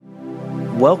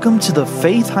Welcome to the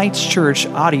Faith Heights Church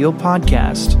audio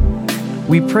podcast.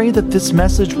 We pray that this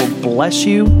message will bless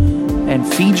you and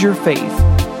feed your faith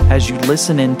as you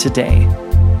listen in today.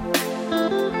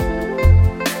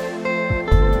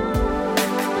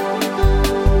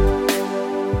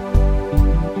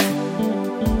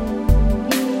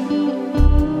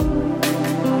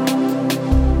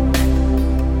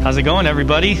 How's it going,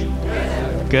 everybody?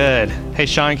 Good. Hey,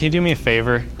 Sean, can you do me a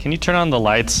favor? Can you turn on the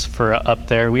lights for up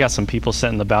there? We got some people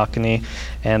sitting in the balcony,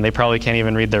 and they probably can't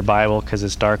even read their Bible because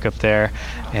it's dark up there,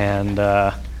 and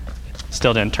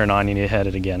still didn't turn on. You need to hit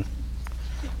it again.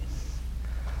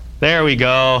 There we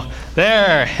go.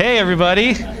 There. Hey,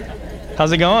 everybody.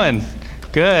 How's it going?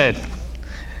 Good.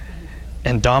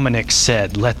 And Dominic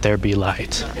said, "Let there be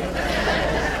light."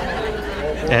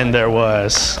 And there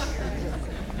was.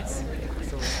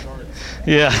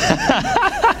 Yeah.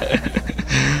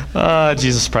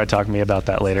 Jesus will probably talk to me about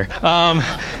that later.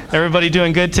 Everybody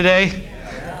doing good today?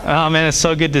 Oh, man, it's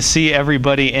so good to see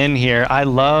everybody in here. I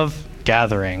love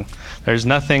gathering. There's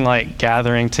nothing like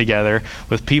gathering together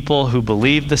with people who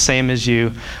believe the same as you,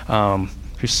 who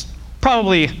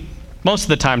probably most of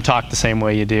the time talk the same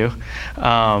way you do,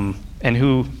 and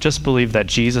who just believe that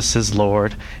Jesus is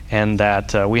Lord and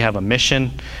that we have a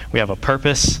mission, we have a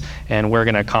purpose, and we're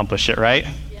going to accomplish it, right?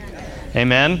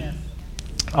 Amen.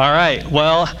 All right.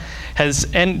 Well,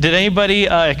 is anybody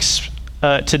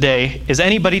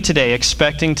today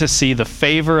expecting to see the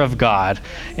favor of God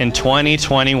in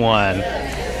 2021?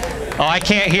 Oh, I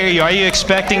can't hear you. Are you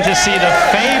expecting to see the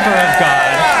favor of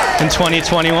God in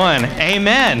 2021?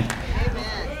 Amen.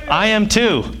 I am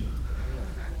too.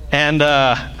 And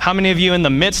how many of you, in the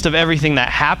midst of everything that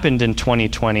happened in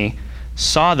 2020,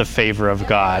 saw the favor of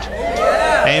God?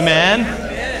 Amen.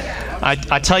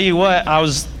 I tell you what, I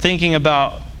was thinking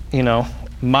about, me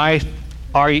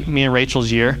and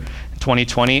Rachel's year,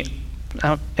 2020,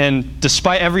 and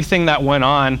despite everything that went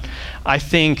on, I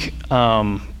think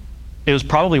it was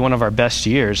probably one of our best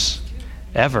years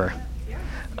ever.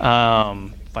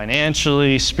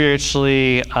 Financially,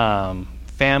 spiritually,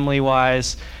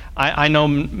 family-wise. I know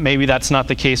maybe that's not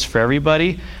the case for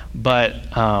everybody, but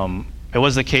it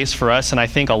was the case for us, and I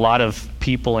think a lot of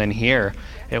people in here,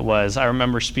 it was. I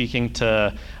remember speaking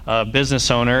to a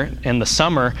business owner in the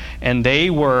summer, and they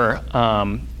were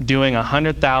doing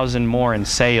 100,000 more in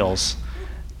sales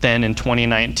than in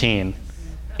 2019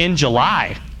 in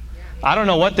July. I don't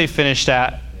know what they finished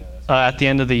at the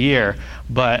end of the year,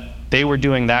 but they were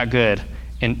doing that good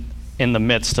in the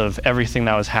midst of everything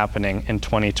that was happening in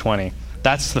 2020.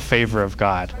 That's the favor of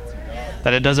God.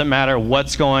 That it doesn't matter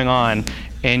what's going on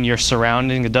in your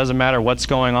surroundings. It doesn't matter what's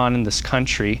going on in this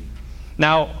country.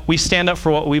 Now, we stand up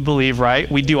for what we believe, right?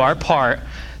 We do our part.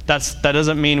 That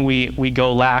doesn't mean we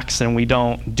go lax and we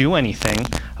don't do anything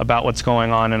about what's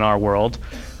going on in our world.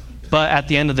 But at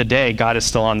the end of the day, God is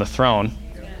still on the throne.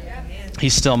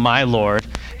 He's still my Lord.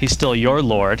 He's still your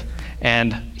Lord.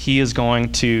 And He is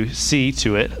going to see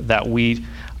to it that we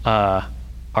are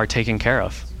taken care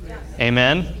of.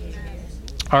 Amen?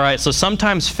 All right, so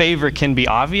sometimes favor can be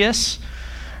obvious.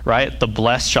 Right? The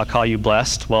blessed shall call you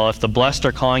blessed. Well, if the blessed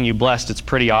are calling you blessed, it's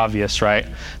pretty obvious, right?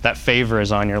 That favor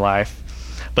is on your life.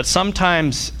 But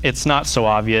sometimes it's not so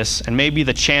obvious, and maybe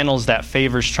the channels that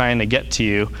favor's trying to get to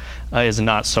you is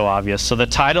not so obvious. So the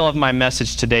title of my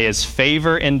message today is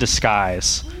Favor in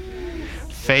Disguise.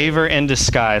 Favor in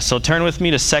Disguise. So turn with me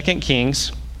to 2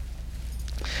 Kings.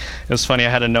 It was funny,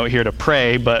 I had a note here to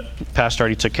pray, but Pastor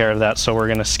already took care of that, so we're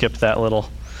going to skip that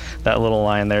little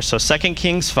line there. So 2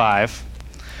 Kings 5.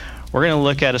 We're going to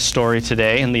look at a story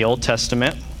today in the Old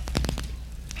Testament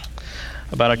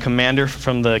about a commander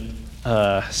from the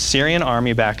Syrian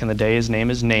army back in the day. His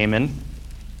name is Naaman.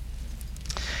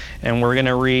 And we're going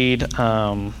to read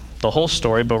the whole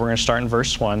story, but we're going to start in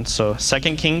verse 1. So 2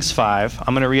 Kings 5.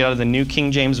 I'm going to read out of the New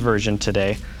King James Version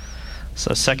today.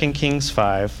 So 2 Kings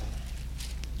 5,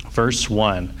 verse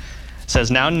 1. Says,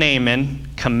 "Now Naaman,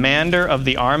 commander of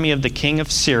the army of the king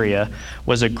of Syria,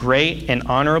 was a great and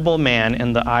honorable man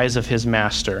in the eyes of his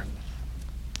master,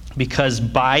 because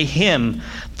by him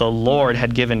the Lord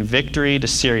had given victory to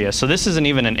Syria." So this isn't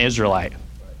even an Israelite.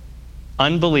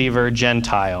 Unbeliever,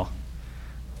 Gentile,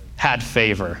 had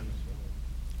favor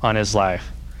on his life.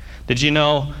 Did you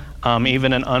know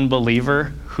even an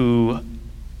unbeliever who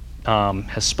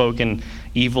has spoken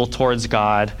evil towards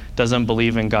God, doesn't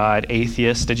believe in God,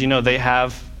 atheist, did you know they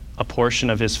have a portion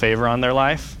of His favor on their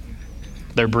life?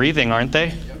 They're breathing, aren't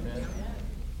they?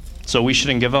 So we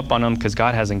shouldn't give up on them because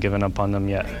God hasn't given up on them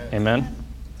yet. Amen?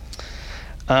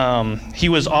 He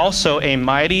was also a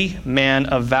mighty man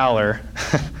of valor,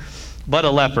 but a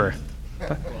leper.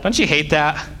 Don't you hate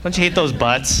that? Don't you hate those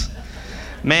buts?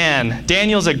 Man,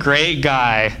 Daniel's a great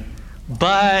guy,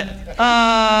 but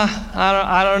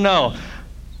I don't know.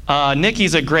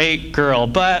 Nikki's a great girl,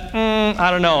 but I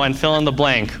don't know, and fill in the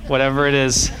blank, whatever it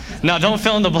is. No, don't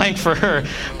fill in the blank for her,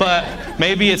 but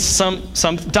maybe it's some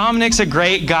Dominic's a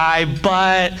great guy,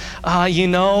 but he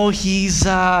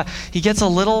gets a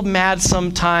little mad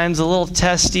sometimes, a little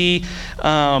testy.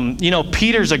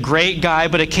 Peter's a great guy,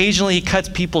 but occasionally he cuts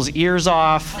people's ears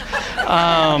off.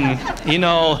 A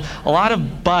lot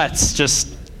of buts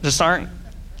just aren't.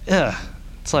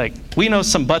 It's like we know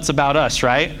some buts about us,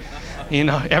 right?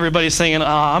 Everybody's saying,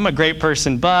 I'm a great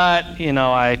person, but,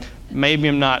 maybe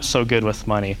I'm not so good with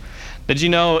money. Did you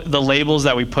know the labels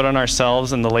that we put on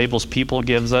ourselves and the labels people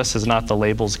gives us is not the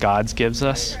labels God gives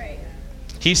us?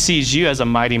 He sees you as a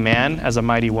mighty man, as a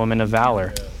mighty woman of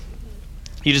valor.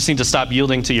 You just need to stop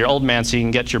yielding to your old man so you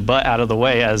can get your butt out of the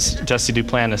way, as Jesse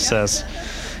Duplantis says.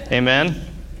 Amen?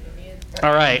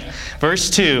 All right, verse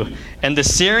 2. And the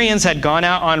Syrians had gone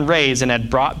out on raids and had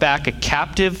brought back a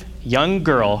captive young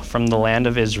girl from the land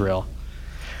of Israel.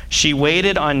 She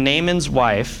waited on Naaman's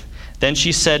wife. Then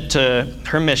she said to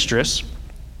her mistress,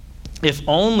 "If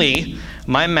only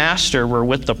my master were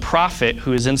with the prophet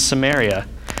who is in Samaria,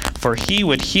 for he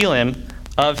would heal him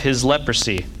of his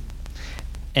leprosy."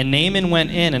 And Naaman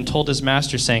went in and told his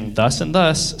master, saying, "Thus and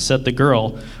thus said the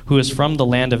girl who is from the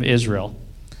land of Israel."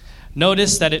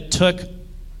 Notice that it took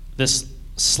this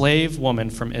slave woman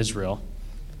from Israel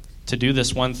to do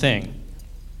this one thing.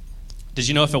 Did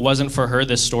you know if it wasn't for her,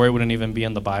 this story wouldn't even be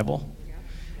in the Bible?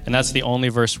 And that's the only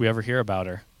verse we ever hear about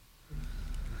her.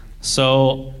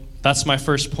 So that's my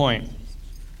first point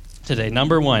today.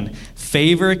 Number 1,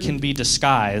 favor can be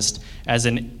disguised as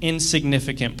an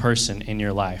insignificant person in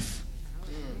your life.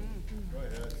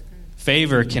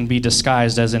 Favor can be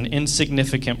disguised as an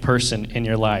insignificant person in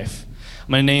your life.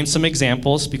 I'm going to name some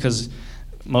examples because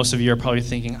most of you are probably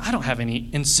thinking, I don't have any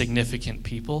insignificant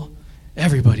people.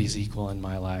 Everybody's equal in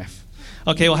my life.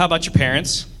 Okay, well, how about your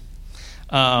parents?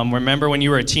 Remember when you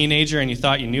were a teenager and you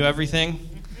thought you knew everything?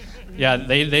 Yeah,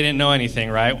 they didn't know anything,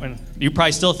 right? You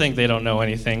probably still think they don't know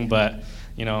anything, but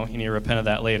you need to repent of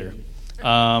that later.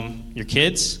 Your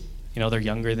kids, they're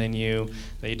younger than you.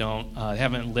 They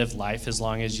haven't lived life as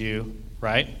long as you,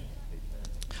 right?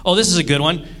 Oh, this is a good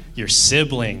one. Your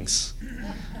siblings.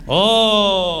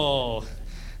 Oh,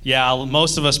 yeah,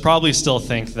 most of us probably still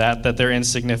think that they're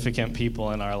insignificant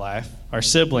people in our life. Our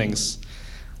siblings.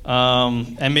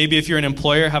 And maybe if you're an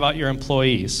employer, how about your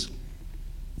employees?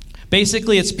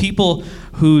 Basically, it's people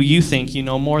who you think you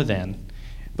know more than.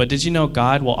 But did you know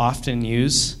God will often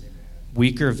use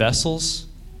weaker vessels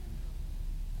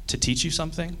to teach you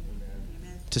something?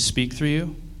 To speak through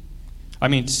you?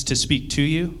 To speak to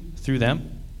you through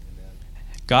them?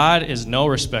 God is no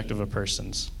respecter of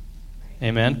persons.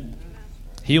 Amen?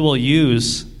 He will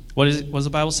use, what does the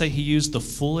Bible say? He used the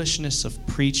foolishness of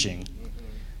preaching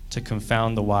to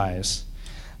confound the wise.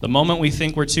 The moment we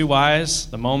think we're too wise,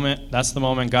 that's the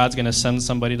moment God's going to send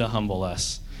somebody to humble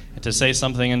us and to say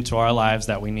something into our lives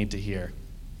that we need to hear.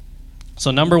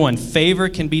 So number 1, favor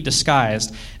can be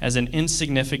disguised as an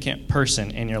insignificant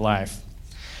person in your life.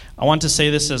 I want to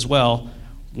say this as well.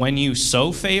 When you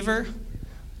sow favor,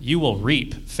 you will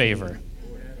reap favor.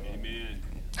 Amen.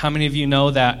 How many of you know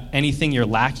that anything you're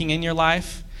lacking in your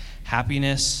life,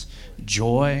 happiness,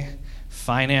 joy,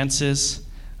 finances,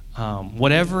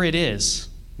 whatever it is,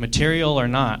 material or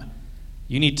not,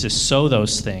 you need to sow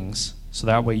those things so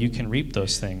that way you can reap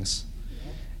those things.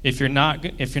 If you're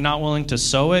not willing to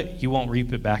sow it, you won't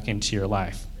reap it back into your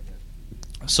life.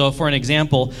 So for an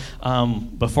example,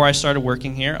 before I started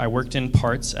working here, I worked in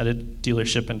parts at a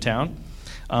dealership in town.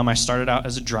 I started out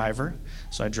as a driver,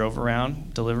 so I drove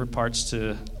around, delivered parts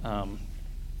to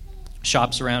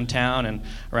shops around town and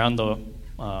around the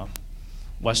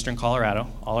western Colorado,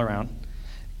 all around.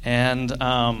 And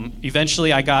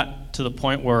eventually I got to the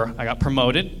point where I got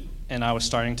promoted, and I was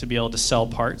starting to be able to sell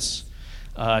parts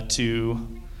to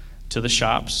the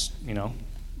shops,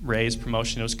 raise,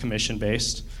 promotion. It was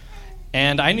commission-based.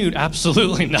 And I knew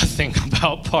absolutely nothing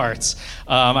about parts.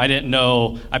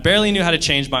 I barely knew how to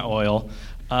change my oil.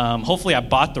 Hopefully I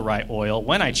bought the right oil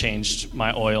when I changed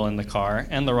my oil in the car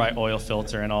and the right oil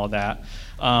filter and all that.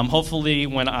 Hopefully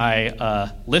when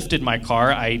I lifted my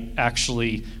car, I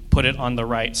actually put it on the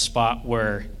right spot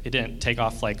where it didn't take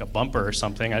off like a bumper or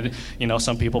something.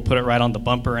 Some people put it right on the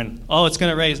bumper and, it's going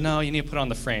to raise. No, you need to put it on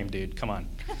the frame, dude. Come on.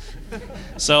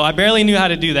 So I barely knew how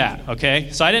to do that, okay?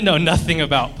 So I didn't know nothing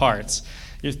about parts.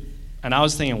 And I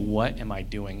was thinking, what am I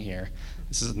doing here?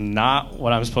 This is not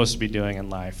what I'm supposed to be doing in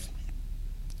life.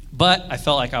 But I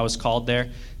felt like I was called there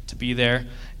to be there,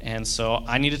 and so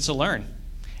I needed to learn.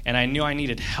 and I knew I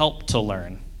needed help to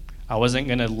learn. I wasn't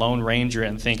going to Lone Ranger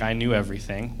and think I knew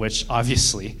everything, which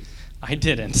obviously I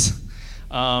didn't.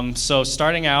 So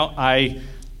starting out, I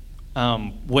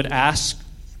would ask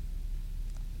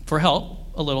for help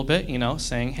a little bit,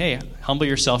 saying, hey, humble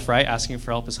yourself, right? Asking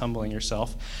for help is humbling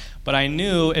yourself. But I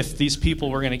knew if these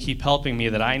people were going to keep helping me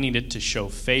that I needed to show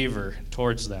favor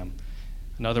towards them.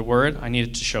 Another word, I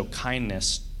needed to show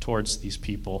kindness towards these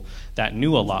people that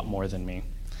knew a lot more than me.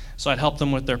 So I'd help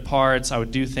them with their parts. I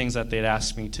would do things that they'd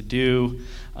ask me to do.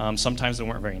 Sometimes they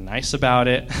weren't very nice about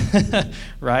it,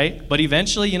 right? But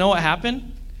eventually, you know what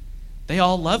happened? They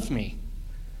all loved me.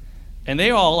 And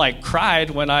they all cried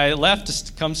when I left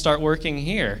to come start working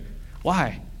here.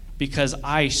 Why? Because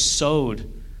I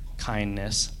sowed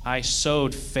kindness. I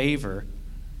sowed favor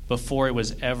before it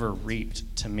was ever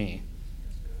reaped to me.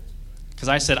 Because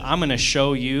I said, I'm going to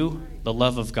show you the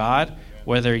love of God,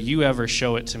 whether you ever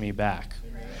show it to me back.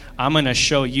 I'm going to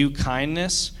show you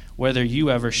kindness, whether you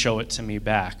ever show it to me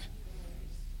back.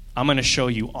 I'm going to show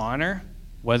you honor,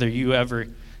 whether you ever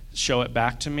show it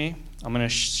back to me. I'm going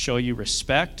to show you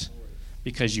respect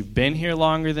because you've been here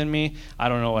longer than me. I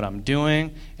don't know what I'm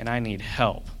doing, and I need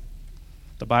help.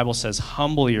 The Bible says,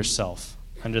 humble yourself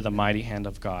under the mighty hand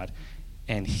of God,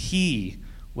 and He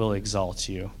will exalt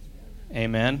you.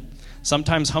 Amen.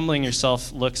 Sometimes humbling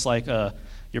yourself looks like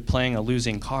you're playing a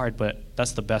losing card, but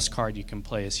that's the best card you can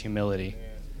play is humility.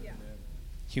 Yeah.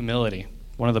 Humility,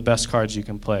 one of the best cards you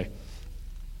can play.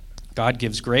 God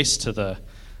gives grace to the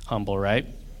humble, right?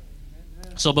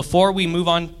 So before we move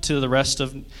on to the rest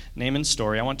of Naaman's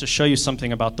story, I want to show you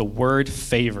something about the word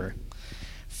favor.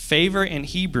 Favor in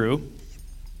Hebrew,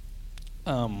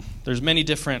 there's many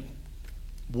different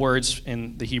words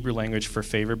in the Hebrew language for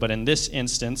favor, but in this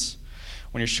instance,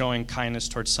 when you're showing kindness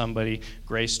towards somebody,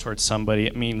 grace towards somebody,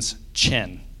 it means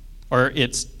chen, or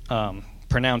it's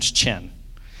pronounced chen.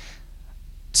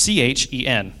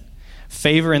 C-H-E-N.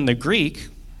 Favor in the Greek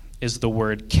is the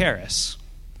word charis.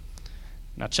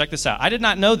 Now check this out. I did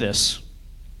not know this,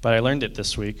 but I learned it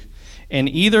this week. In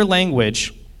either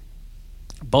language,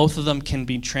 both of them can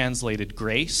be translated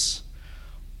grace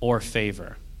or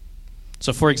favor.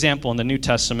 So for example, in the New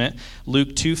Testament,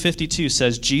 Luke 2:52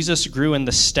 says, Jesus grew in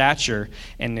the stature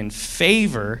and in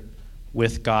favor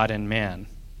with God and man.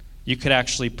 You could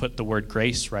actually put the word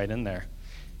grace right in there.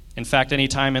 In fact,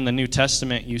 anytime in the New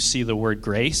Testament you see the word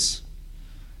grace,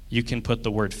 you can put the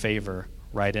word favor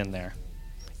right in there.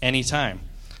 Anytime.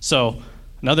 So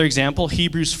another example,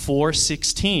 Hebrews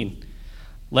 4:16.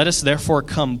 Let us therefore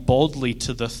come boldly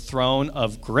to the throne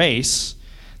of grace,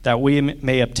 that we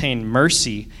may obtain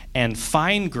mercy and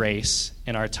find grace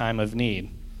in our time of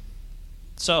need.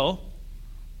 So,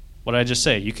 what did I just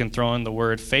say? You can throw in the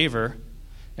word favor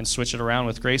and switch it around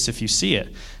with grace if you see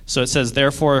it. So it says,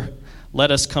 therefore, let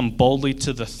us come boldly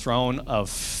to the throne of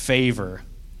favor,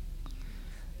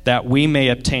 that we may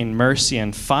obtain mercy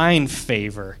and find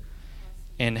favor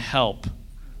and help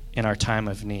in our time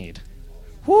of need.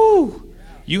 Woo!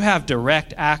 You have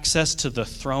direct access to the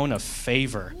throne of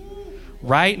favor.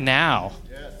 Right now,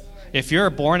 if you're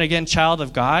a born-again child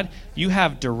of God, you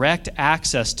have direct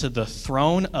access to the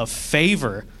throne of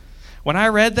favor. When I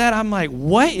read that, I'm like,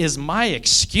 what is my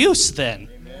excuse then?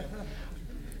 Amen.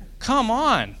 Come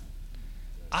on.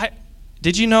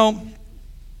 Did you know,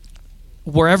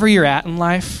 wherever you're at in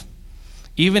life,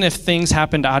 even if things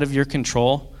happened out of your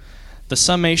control, the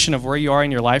summation of where you are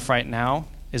in your life right now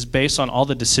is based on all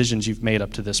the decisions you've made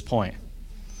up to this point.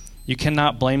 You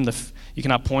cannot you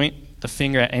cannot point the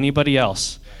finger at anybody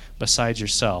else besides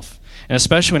yourself. And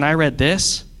especially when I read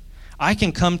this, I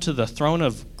can come to the throne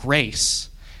of grace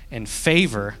and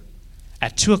favor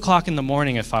at 2 o'clock in the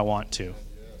morning if I want to,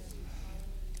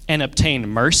 and obtain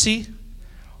mercy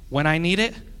when I need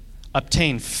it,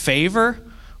 obtain favor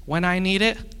when I need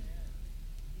it,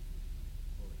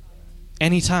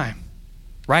 anytime,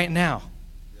 right now.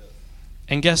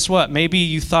 And guess what? Maybe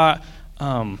you thought,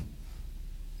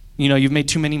 you've made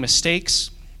too many mistakes.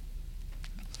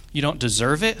 You don't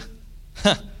deserve it.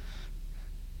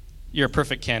 You're a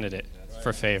perfect candidate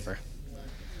for favor.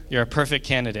 You're a perfect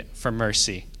candidate for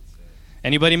mercy.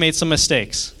 Anybody made some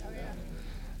mistakes?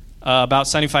 About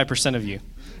 75% of you.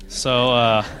 So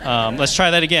let's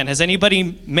try that again. Has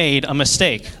anybody made a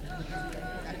mistake?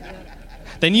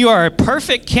 Then you are a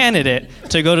perfect candidate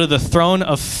to go to the throne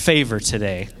of favor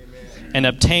today and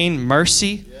obtain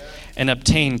mercy and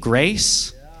obtain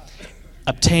grace,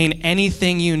 obtain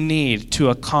anything you need to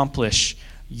accomplish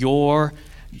your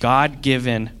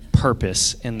God-given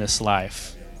purpose in this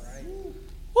life.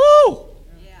 Woo!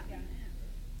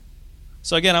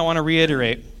 So again, I want to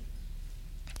reiterate,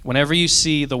 whenever you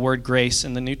see the word grace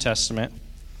in the New Testament,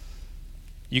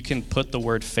 you can put the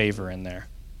word favor in there,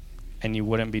 and you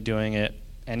wouldn't be doing it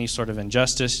any sort of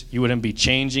injustice. You wouldn't be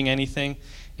changing anything.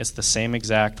 It's the same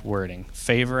exact wording.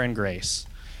 Favor and grace.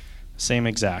 Same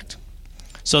exact.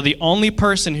 So the only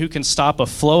person who can stop a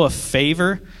flow of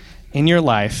favor in your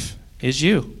life is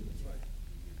you.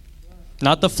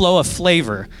 Not the flow of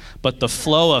flavor, but the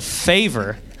flow of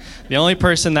favor. The only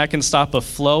person that can stop a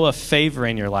flow of favor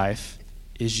in your life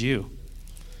is you.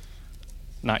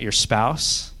 Not your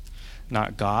spouse,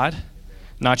 not God,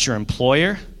 not your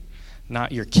employer,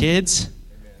 not your kids.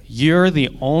 You're the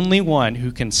only one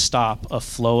who can stop a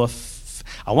flow of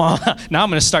now I'm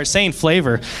going to start saying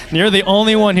flavor. You're the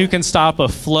only one who can stop a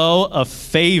flow of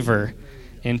favor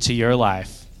into your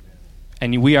life.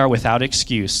 And we are without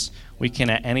excuse. We can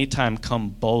at any time come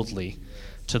boldly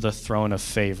to the throne of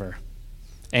favor.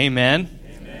 Amen?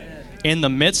 Amen. In the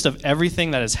midst of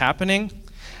everything that is happening,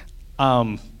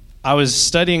 I was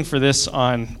studying for this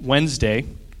on Wednesday.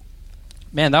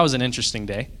 Man, that was an interesting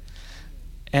day.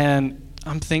 And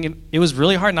I'm thinking, it was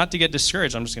really hard not to get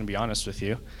discouraged. I'm just going to be honest with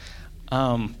you.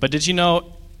 But did you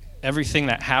know everything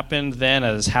that happened then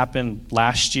has happened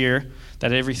last year,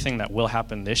 that everything that will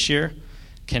happen this year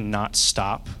cannot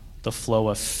stop the flow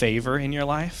of favor in your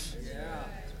life?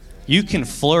 You can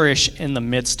flourish in the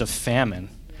midst of famine.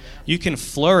 You can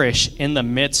flourish in the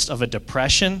midst of a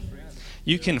depression.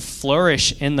 You can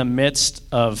flourish in the midst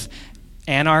of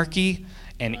anarchy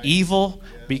and evil,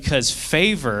 because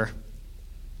favor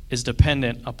is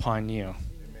dependent upon you.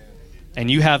 And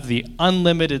you have the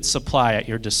unlimited supply at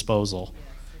your disposal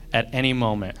at any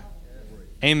moment.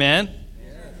 Amen?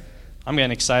 I'm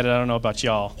getting excited. I don't know about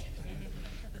y'all.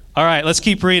 All right, let's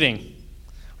keep reading.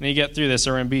 We need to get through this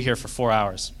or we're going to be here for 4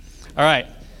 hours. All right,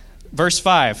 verse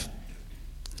 5.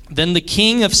 Then the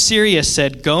king of Syria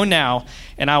said, "Go now,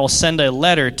 and I will send a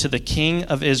letter to the king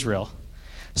of Israel."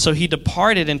 So he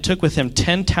departed and took with him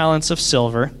 10 talents of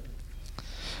silver,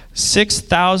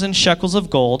 6,000 shekels of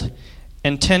gold,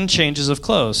 and 10 changes of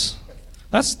clothes.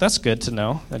 That's good to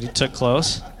know that he took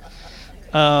clothes.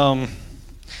 Then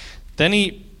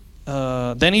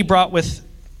he brought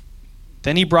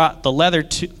the letter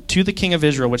to the king of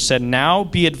Israel, which said, "Now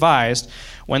be advised,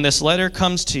 when this letter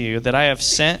comes to you, that I have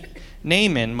sent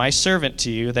Naaman, my servant, to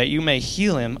you, that you may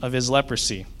heal him of his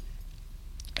leprosy."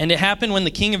 And it happened when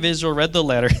the king of Israel read the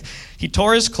letter, he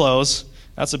tore his clothes,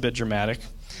 that's a bit dramatic,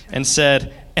 and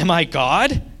said, "Am I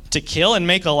God to kill and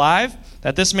make alive,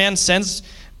 that this man sends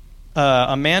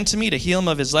a man to me to heal him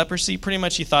of his leprosy?" Pretty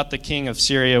much he thought the king of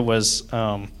Syria was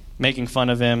making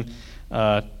fun of him,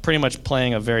 pretty much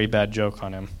playing a very bad joke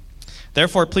on him.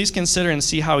 "Therefore, please consider and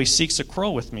see how he seeks a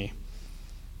quarrel with me."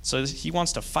 So he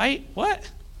wants to fight? What?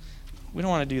 We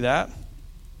don't want to do that.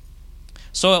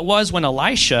 So it was when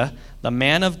Elisha, the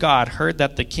man of God, heard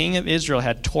that the king of Israel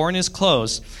had torn his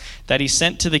clothes, that he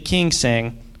sent to the king,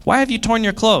 saying, "Why have you torn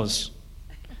your clothes?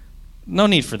 No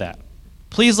need for that.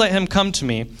 Please let him come to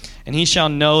me, and he shall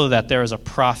know that there is a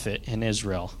prophet in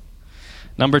Israel."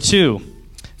 Number 2,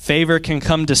 favor can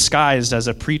come disguised as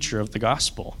a preacher of the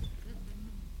gospel.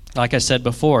 Like I said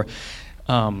before,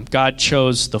 God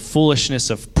chose the foolishness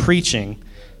of preaching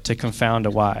to confound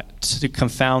the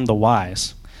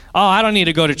wise. "Oh, I don't need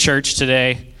to go to church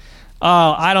today.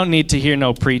 Oh, I don't need to hear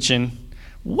no preaching."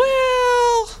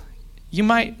 Well, you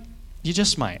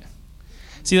just might.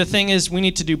 See, the thing is, we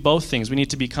need to do both things. We need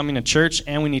to be coming to church,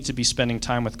 and we need to be spending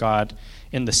time with God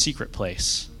in the secret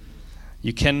place.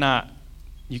 You cannot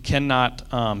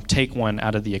take one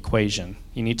out of the equation.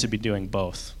 You need to be doing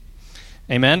both.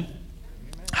 Amen?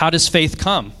 How does faith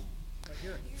come?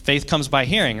 Faith comes by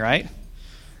hearing, right?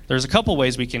 There's a couple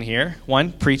ways we can hear.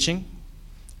 1, preaching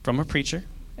from a preacher.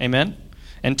 Amen?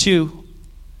 And 2,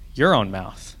 your own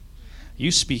mouth.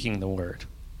 You speaking the word.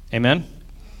 Amen?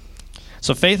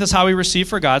 So faith is how we receive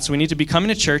for God, so we need to be coming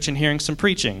to church and hearing some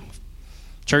preaching.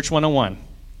 Church 101.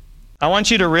 I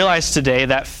want you to realize today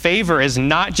that favor is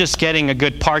not just getting a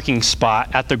good parking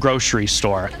spot at the grocery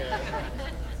store.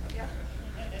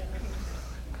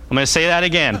 I'm going to say that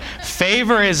again.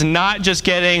 Favor is not just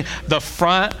getting the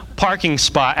front parking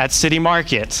spot at City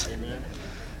Market.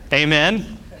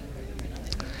 Amen?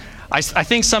 I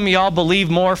think some of y'all believe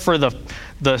more for the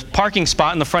parking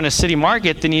spot in the front of City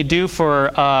Market than you do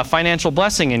for financial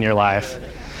blessing in your life.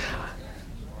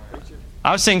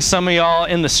 I was seeing some of y'all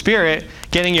in the spirit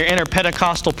getting your inner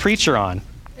Pentecostal preacher on.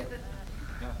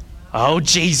 Oh,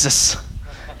 Jesus.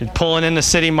 You're pulling in the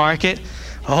City Market.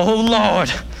 Oh,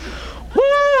 Lord.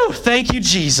 Woo! Thank you,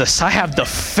 Jesus. I have the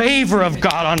favor of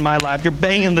God on my life. You're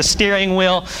banging the steering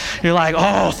wheel. You're like,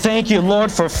 "Oh, thank you,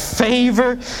 Lord, for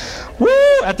favor."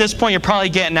 Woo! At this point, you're probably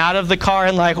getting out of the car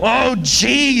and like, "Oh,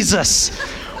 Jesus.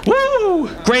 Woo!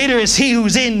 Greater is he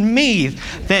who's in me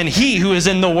than he who is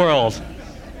in the world.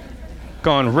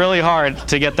 Going really hard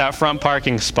to get that front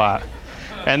parking spot.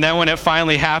 And then when it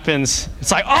finally happens,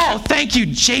 it's like, oh, thank you,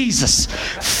 Jesus.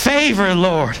 Favor,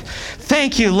 Lord.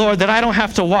 Thank you, Lord, that I don't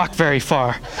have to walk very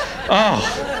far.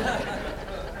 Oh.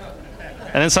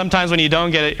 And then sometimes when you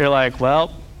don't get it, you're like,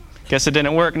 well, guess it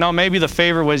didn't work. No, maybe the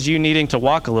favor was you needing to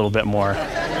walk a little bit more.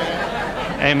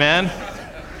 Amen?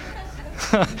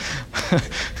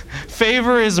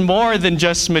 Favor is more than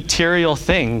just material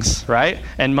things, right?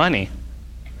 And money.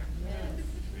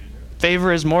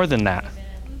 Favor is more than that.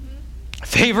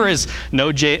 Favor is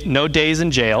no days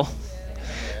in jail.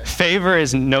 Favor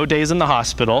is no days in the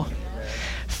hospital.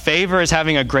 Favor is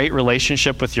having a great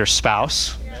relationship with your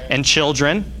spouse and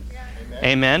children.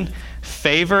 Amen.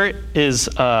 Favor is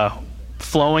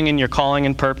flowing in your calling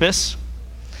and purpose.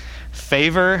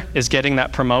 Favor is getting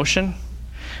that promotion.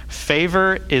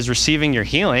 Favor is receiving your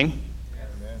healing.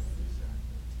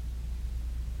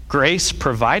 Grace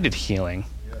provided healing.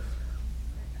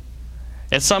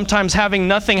 It's sometimes having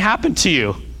nothing happen to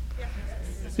you.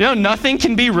 You know, nothing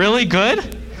can be really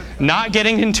good. Not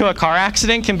getting into a car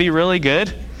accident can be really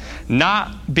good.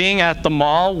 Not being at the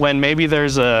mall when maybe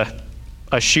there's a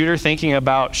shooter thinking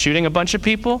about shooting a bunch of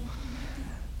people.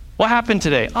 What happened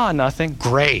today? Oh, nothing.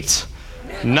 Great.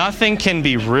 Nothing can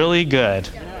be really good.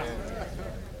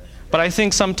 But I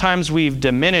think sometimes we've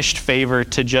diminished favor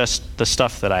to just the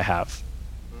stuff that I have.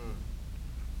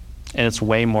 And it's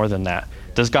way more than that.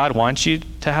 Does God want you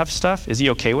to have stuff? Is he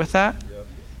okay with that? Yep.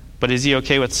 But is he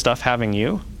okay with stuff having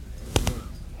you?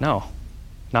 No,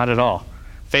 not at all.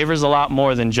 Favor is a lot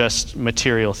more than just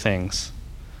material things.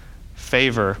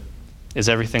 Favor is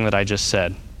everything that I just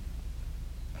said.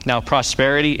 Now,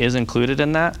 prosperity is included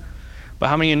in that, but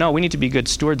how many of you know we need to be good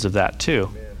stewards of that too?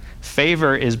 Amen.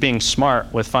 Favor is being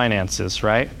smart with finances,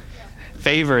 right?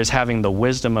 Favor is having the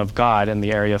wisdom of God in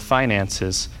the area of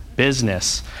finances,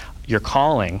 business, your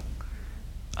calling.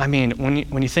 I mean,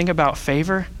 when you think about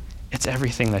favor, it's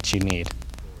everything that you need.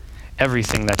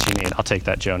 Everything that you need. I'll take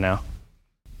that, Joe, now.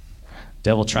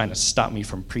 Devil trying to stop me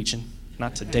from preaching.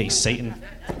 Not today, Satan.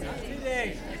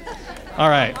 All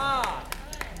right.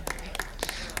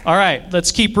 All right,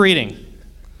 let's keep reading.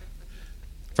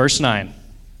 Verse 9.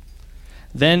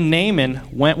 Then Naaman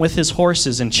went with his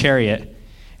horses and chariot,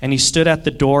 and he stood at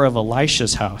the door of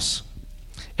Elisha's house.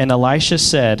 And Elisha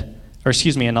sent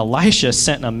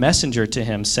a messenger to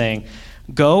him, saying,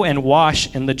 Go and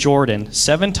wash in the Jordan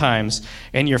 7 times,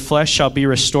 and your flesh shall be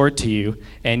restored to you,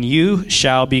 and you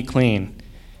shall be clean.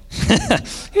 He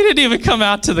didn't even come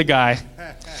out to the guy.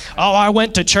 Oh, I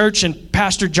went to church, and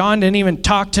Pastor John didn't even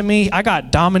talk to me. I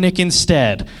got Dominic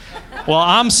instead. Well,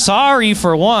 I'm sorry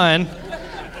for one.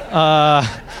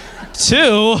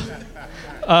 2,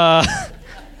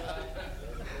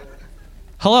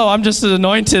 hello, I'm just as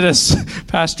anointed as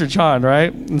Pastor John,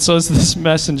 right? And so is this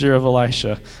messenger of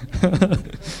Elisha.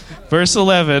 Verse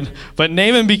 11, but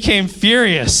Naaman became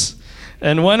furious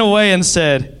and went away and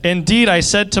said, Indeed, I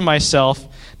said to myself,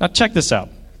 now check this out.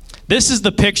 This is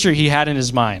the picture he had in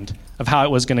his mind of how it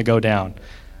was going to go down.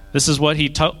 This is what he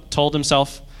told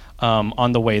himself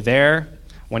on the way there,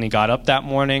 when he got up that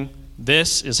morning.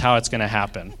 This is how it's going to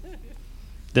happen.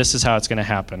 This is how it's going to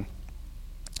happen.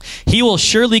 He will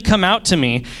surely come out to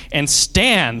me and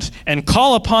stand and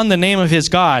call upon the name of his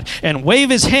God and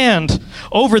wave his hand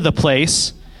over the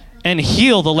place and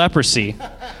heal the leprosy.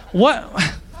 What?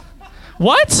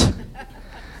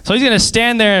 So he's going to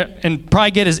stand there and probably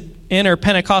get his inner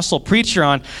Pentecostal preacher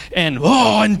on and,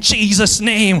 in Jesus'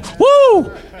 name,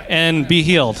 woo, and be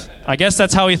healed. I guess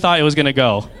that's how he thought it was going to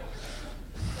go.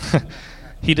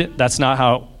 That's not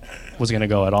how it was going to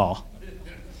go at all.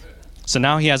 So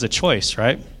now he has a choice,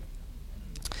 right?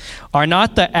 Are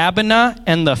not the Abana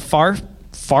and the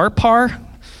Pharpar,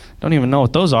 don't even know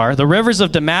what those are, the rivers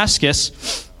of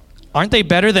Damascus, aren't they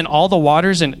better than all the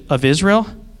waters of Israel?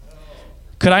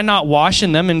 Could I not wash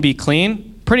in them and be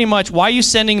clean? Pretty much, why are you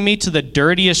sending me to the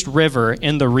dirtiest river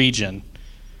in the region?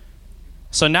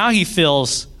 So now he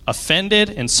feels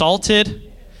offended,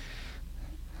 insulted.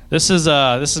 This is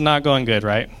not going good,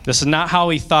 right? This is not how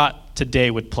he thought today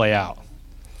would play out.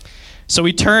 So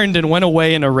he turned and went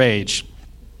away in a rage.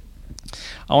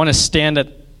 I want to stand at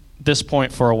this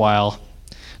point for a while.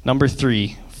 Number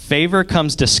 3, favor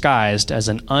comes disguised as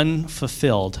an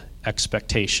unfulfilled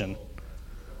expectation.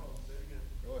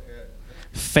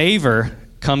 Favor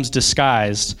comes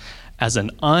disguised as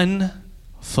an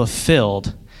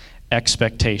unfulfilled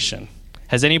expectation.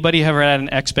 Has anybody ever had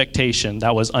an expectation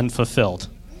that was unfulfilled?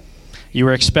 You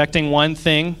were expecting one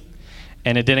thing,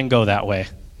 and it didn't go that way.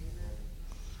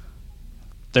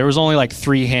 There was only like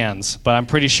 3 hands, but I'm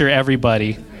pretty sure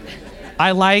everybody.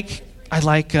 I like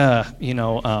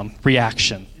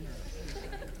reaction.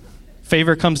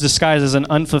 Favor comes disguised as an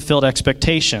unfulfilled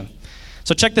expectation.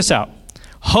 So check this out.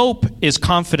 Hope is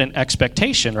confident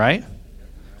expectation, right?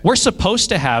 We're supposed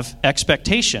to have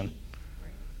expectation.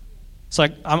 It's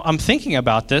like, I'm thinking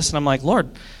about this, and I'm like, Lord,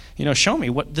 show me.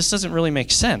 This doesn't really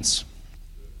make sense.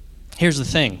 Here's the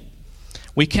thing.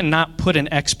 We cannot put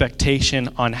an expectation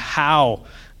on how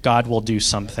God will do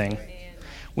something.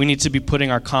 We need to be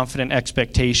putting our confident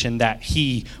expectation that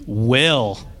he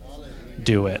will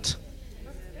do it.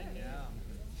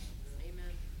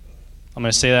 I'm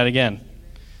going to say that again.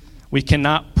 We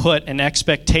cannot put an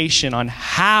expectation on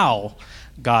how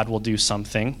God will do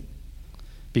something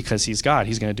because he's God.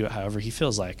 He's going to do it however he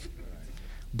feels like.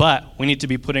 But we need to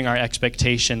be putting our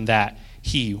expectation that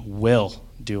he will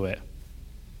do it.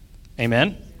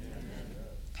 Amen?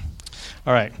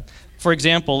 All right. For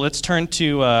example, let's turn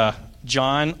to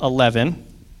John 11.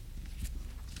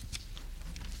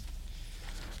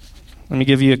 Let me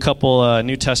give you a couple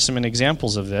New Testament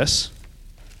examples of this.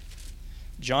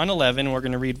 John 11, we're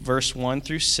going to read verse 1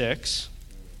 through 6.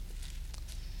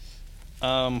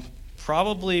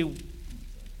 Probably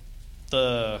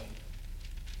a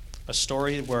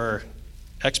story where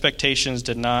expectations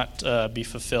did not be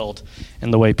fulfilled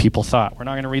in the way people thought. We're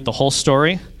not going to read the whole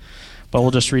story, but we'll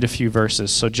just read a few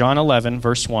verses. So John 11,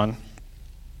 verse 1,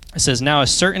 it says, "Now a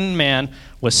certain man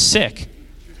was sick,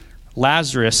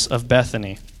 Lazarus of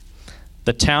Bethany,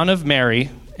 the town of Mary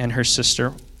and her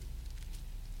sister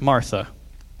Martha.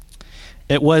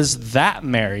 It was that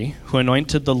Mary who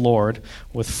anointed the Lord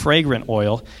with fragrant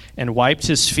oil and wiped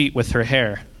his feet with her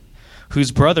hair,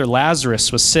 whose brother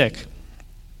Lazarus was sick.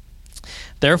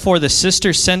 Therefore the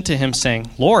sisters sent to him,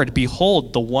 saying, 'Lord,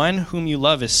 behold, the one whom you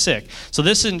love is sick.'" So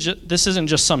this isn't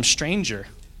just some stranger.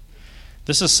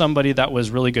 This is somebody that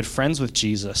was really good friends with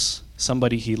Jesus,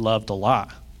 somebody he loved a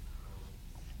lot.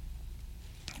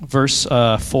 Verse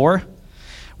 4,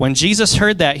 "When Jesus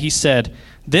heard that, he said,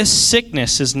 'This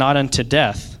sickness is not unto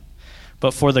death,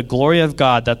 but for the glory of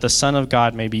God, that the Son of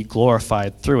God may be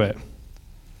glorified through it.'"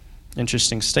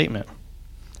 Interesting statement.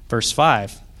 Verse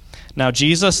 5, "Now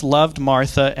Jesus loved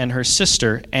Martha and her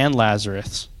sister and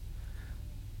Lazarus."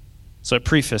 So it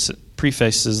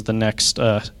prefaces the next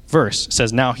verse. It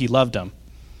says, "Now he loved them."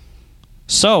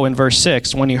 So in verse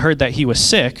 6, when he heard that he was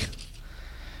sick,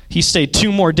 he stayed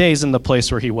 2 more days in the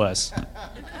place where he was.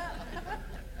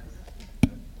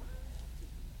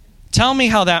 Tell me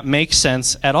how that makes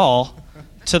sense at all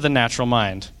to the natural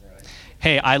mind.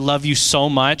 Hey, I love you so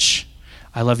much.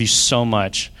 I love you so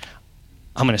much.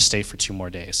 I'm going to stay for 2 more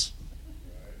days.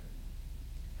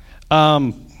 But,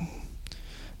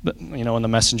 when the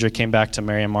messenger came back to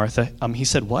Mary and Martha, he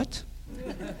said, "What?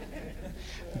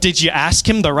 Did you ask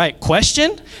him the right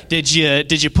question? Did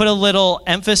you put a little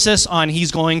emphasis on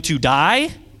he's going to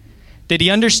die? Did he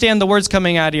understand the words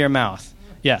coming out of your mouth?"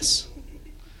 "Yes."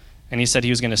 And he said he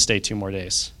was going to stay 2 more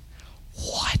days.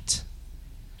 What?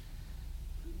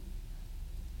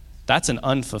 That's an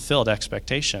unfulfilled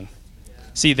expectation.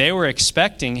 See, they were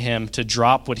expecting him to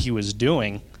drop what he was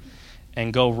doing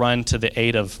and go run to the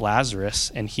aid of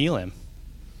Lazarus and heal him.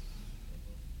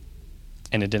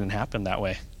 And it didn't happen that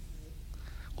way.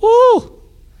 Woo!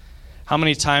 How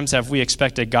many times have we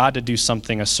expected God to do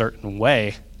something a certain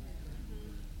way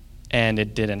and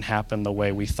it didn't happen the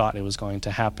way we thought it was going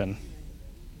to happen?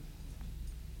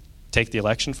 Take the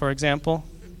election, for example.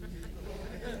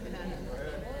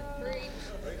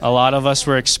 A lot of us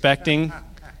were expecting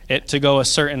it to go a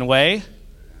certain way,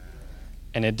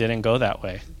 and it didn't go that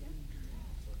way.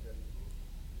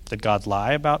 Did God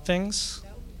lie about things?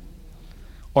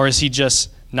 Or is he just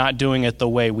not doing it the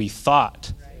way we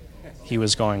thought he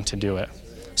was going to do it?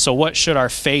 So what should our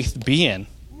faith be in?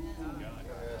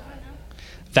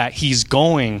 That he's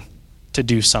going to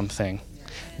do something.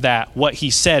 That what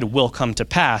he said will come to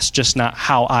pass, just not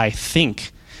how I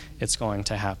think it's going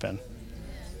to happen.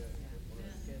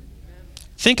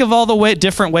 Think of all the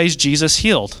different ways Jesus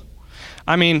healed.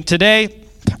 I mean, today,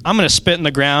 I'm going to spit in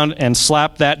the ground and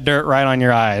slap that dirt right on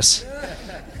your eyes.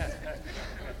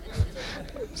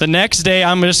 The next day,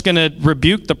 I'm just going to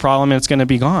rebuke the problem and it's going to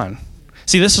be gone.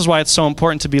 See, this is why it's so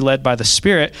important to be led by the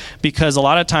Spirit, because a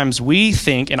lot of times we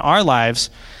think in our lives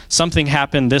something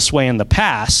happened this way in the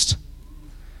past,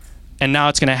 and now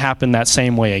it's going to happen that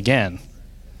same way again.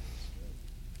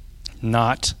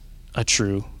 Not a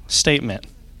true statement.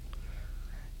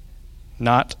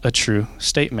 Not a true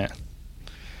statement.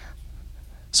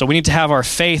 So we need to have our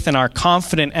faith and our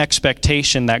confident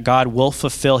expectation that God will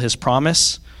fulfill his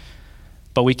promise,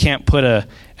 but we can't put an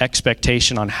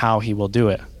expectation on how he will do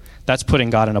it. That's putting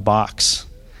God in a box.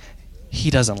 He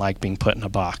doesn't like being put in a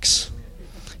box.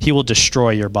 He will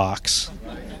destroy your box.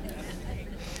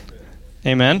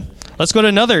 Amen. Let's go to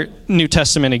another New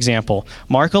Testament example.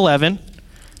 Mark 11.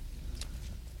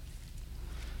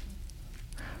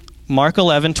 Mark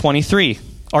 11:23.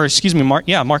 Or excuse me, Mark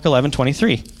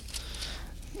 11:23.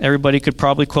 Everybody could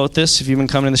probably quote this if you've been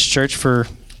coming to this church for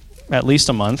at least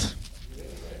a month.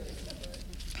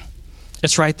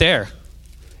 It's right there.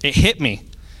 It hit me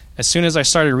as soon as I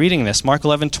started reading this. Mark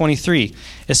 11:23.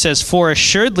 It says, "For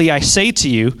assuredly I say to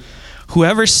you,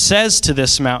 whoever says to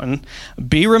this mountain,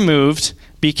 'Be removed,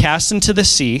 be cast into the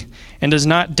sea,' and does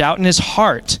not doubt in his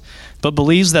heart, but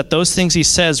believes that those things he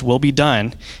says will be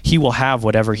done, he will have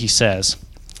whatever he says."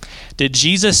 Did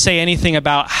Jesus say anything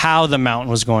about how the mountain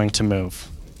was going to move?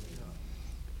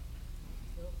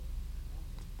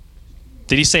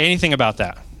 Did he say anything about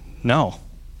that? No.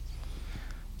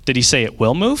 Did he say it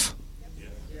will move?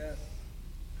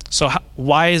 So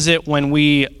why is it when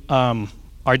we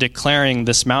are declaring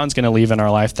this mountain's going to leave in our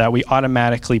life that we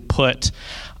automatically put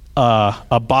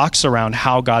a box around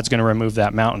how God's going to remove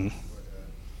that mountain?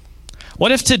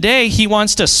 What if today he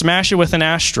wants to smash it with an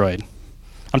asteroid?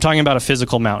 I'm talking about a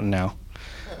physical mountain now.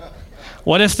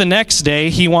 What if the next day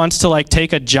he wants to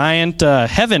take a giant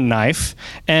heaven knife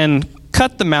and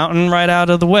cut the mountain right out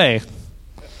of the way?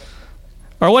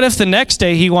 Or what if the next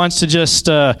day he wants to just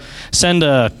send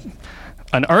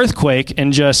an earthquake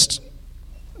and just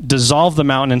dissolve the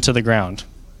mountain into the ground?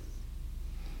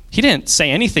 He didn't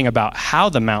say anything about how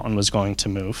the mountain was going to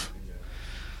move.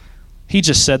 He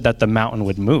just said that the mountain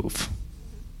would move.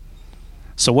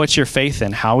 So what's your faith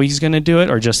in? How he's going to do it,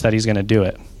 or just that he's going to do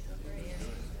it?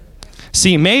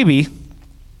 See, maybe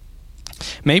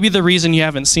the reason you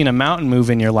haven't seen a mountain move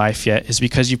in your life yet is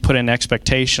because you put an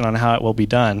expectation on how it will be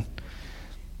done,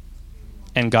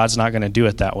 and God's not going to do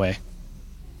it that way.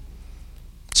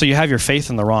 So you have your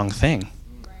faith in the wrong thing.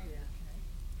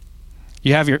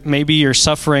 Maybe you're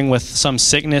suffering with some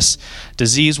sickness,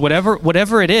 disease,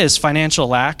 whatever it is, financial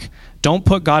lack. Don't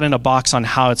put God in a box on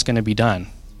how it's going to be done.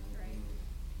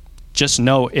 Just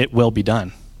know it will be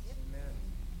done.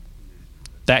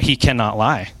 That he cannot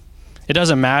lie. It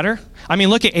doesn't matter. I mean,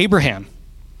 look at Abraham,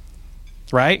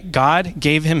 right? God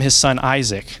gave him his son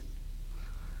Isaac.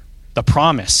 The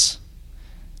promise.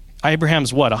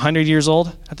 Abraham's 100 years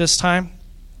old at this time?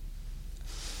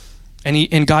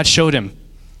 And God showed him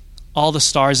all the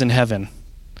stars in heaven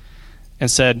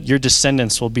and said, your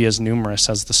descendants will be as numerous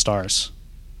as the stars.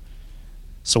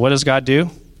 So what does God do?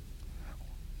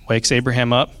 Wakes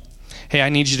Abraham up. Hey, I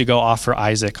need you to go offer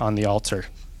Isaac on the altar.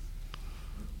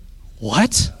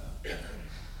 What?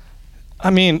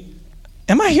 I mean,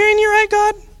 am I hearing you right,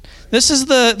 God? This is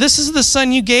the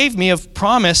son you gave me of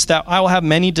promise that I will have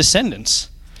many descendants.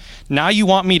 Now you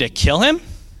want me to kill him?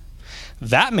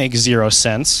 That makes zero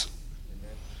sense.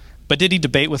 But did he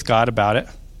debate with God about it?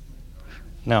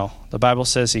 No. The Bible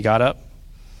says he got up,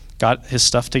 got his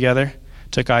stuff together,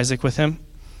 took Isaac with him,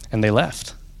 and they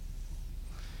left.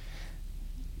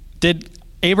 Did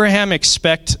Abraham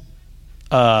expect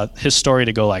his story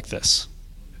to go like this?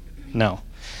 No.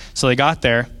 So they got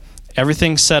there,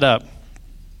 everything's set up,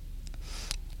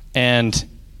 and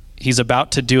he's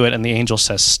about to do it, and the angel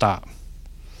says, stop.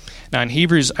 Now in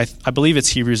Hebrews, I believe it's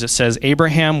Hebrews, it says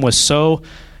Abraham was so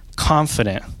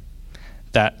confident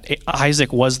that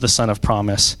Isaac was the son of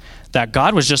promise, that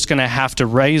God was just going to have to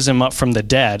raise him up from the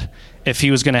dead if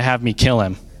he was going to have me kill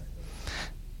him.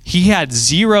 He had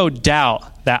zero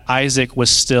doubt that Isaac was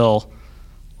still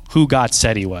who God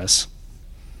said he was.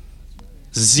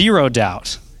 Zero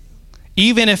doubt.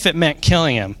 Even if it meant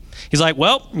killing him. He's like,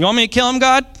 well, you want me to kill him,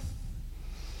 God?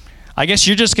 I guess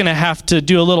you're just going to have to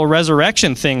do a little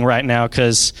resurrection thing right now,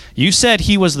 because you said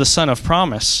he was the son of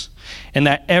promise and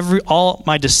that all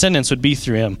my descendants would be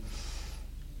through him.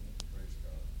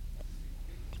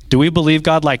 Do we believe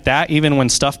God like that even when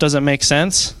stuff doesn't make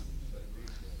sense?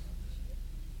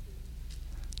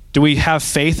 Do we have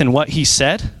faith in what he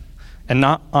said and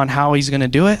not on how he's going to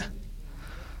do it?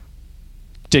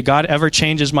 Did God ever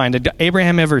change his mind? Did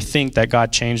Abraham ever think that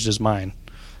God changed his mind?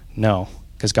 No,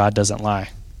 because God doesn't lie.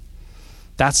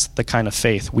 That's the kind of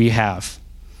faith we have.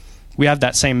 We have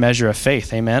that same measure of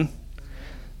faith, amen?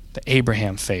 The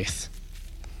Abraham faith.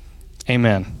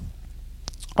 Amen.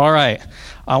 All right,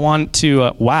 I want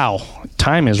to, wow,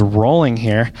 time is rolling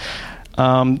here.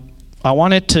 I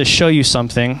wanted to show you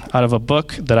something out of a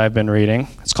book that I've been reading.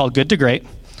 It's called Good to Great.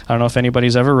 I don't know if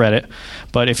anybody's ever read it,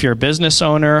 but if you're a business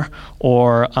owner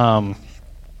or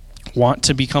want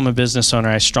to become a business owner,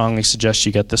 I strongly suggest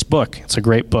you get this book. It's a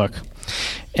great book.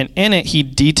 And in it, he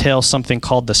details something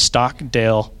called the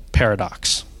Stockdale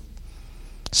Paradox.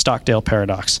 Stockdale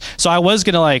paradox. So I was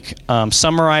going to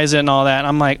summarize it and all that. And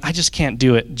I'm like, I just can't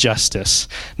do it justice.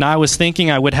 Now I was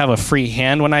thinking I would have a free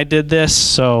hand when I did this,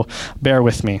 so bear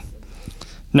with me.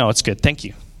 No, it's good. Thank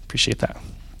you. Appreciate that.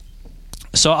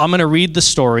 So I'm going to read the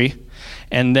story,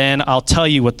 and then I'll tell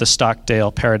you what the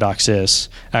Stockdale paradox is.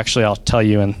 Actually, I'll tell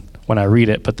you when I read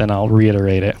it, but then I'll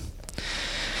reiterate it.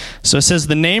 So it says,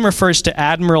 the name refers to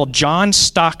Admiral John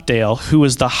Stockdale, who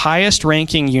was the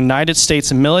highest-ranking United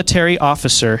States military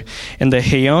officer in the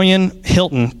Huey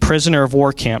Hilton prisoner of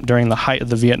war camp during the height of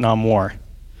the Vietnam War.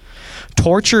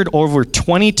 Tortured over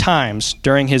 20 times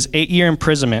during his 8-year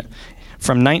imprisonment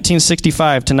from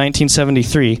 1965 to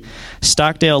 1973,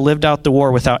 Stockdale lived out the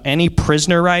war without any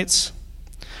prisoner rights,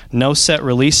 no set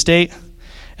release date,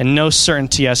 and no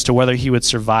certainty as to whether he would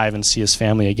survive and see his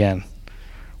family again.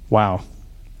 Wow.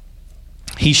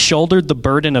 He shouldered the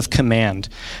burden of command,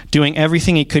 doing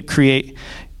everything he could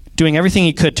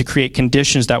to create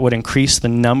conditions that would increase the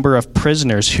number of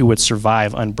prisoners who would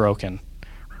survive unbroken.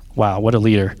 Wow, what a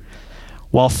leader.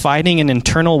 While fighting an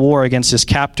internal war against his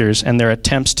captors and their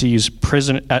attempt to use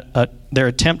prisoners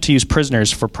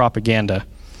for propaganda.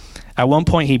 At one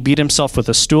point, he beat himself with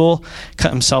a stool,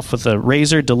 cut himself with a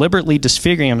razor, deliberately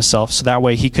disfiguring himself so that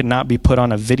way he could not be put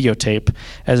on a videotape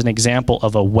as an example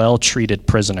of a well-treated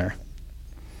prisoner.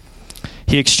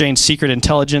 He exchanged secret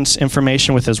intelligence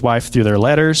information with his wife through their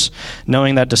letters,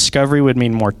 knowing that discovery would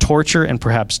mean more torture and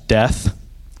perhaps death.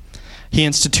 He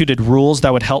instituted rules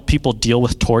that would help people deal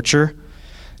with torture.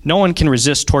 No one can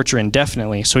resist torture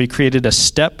indefinitely, so he created a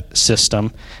step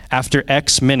system. After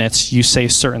X minutes, you say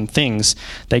certain things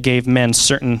that gave men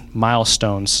certain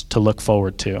milestones to look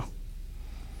forward to.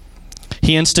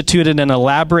 He instituted an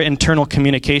elaborate internal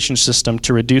communication system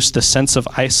to reduce the sense of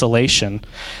isolation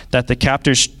that the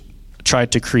captors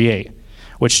tried to create,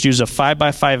 which used a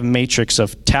 5x5 matrix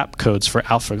of tap codes for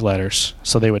alphabet letters.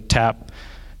 So they would tap,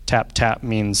 tap, tap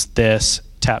means this,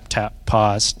 tap, tap,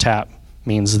 pause, tap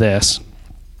means this.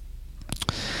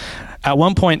 At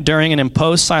one point during an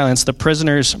imposed silence, the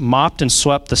prisoners mopped and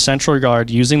swept the central yard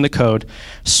using the code,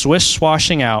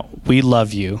 swish-swashing out, "We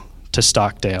love you," to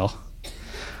Stockdale.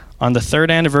 On the third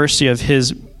anniversary of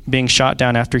his being shot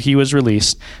down after he was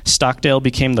released, Stockdale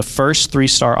became the first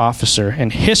 3-star officer in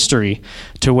the history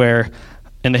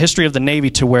of the Navy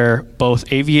to wear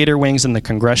both aviator wings and the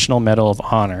Congressional Medal of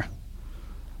Honor.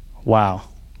 Wow.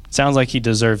 Sounds like he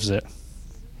deserves it.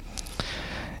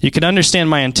 You can understand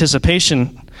my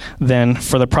anticipation then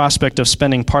for the prospect of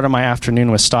spending part of my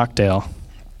afternoon with Stockdale.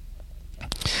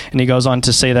 And he goes on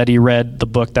to say that he read the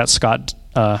book that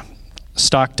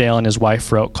Stockdale and his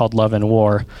wife wrote called Love and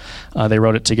War. They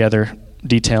wrote it together,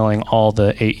 detailing all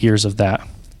the 8 years of that.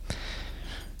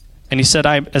 And he said,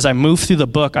 as I moved through the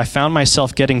book, I found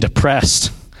myself getting depressed.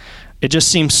 It just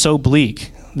seemed so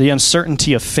bleak. The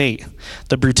uncertainty of fate,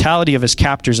 the brutality of his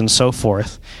captors, and so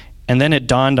forth. And then it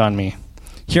dawned on me.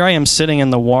 Here I am sitting in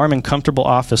the warm and comfortable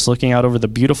office looking out over the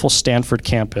beautiful Stanford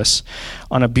campus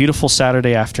on a beautiful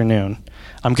Saturday afternoon.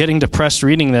 I'm getting depressed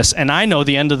reading this, and I know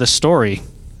the end of the story.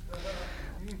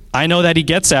 I know that he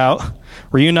gets out,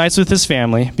 reunites with his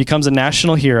family, becomes a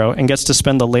national hero, and gets to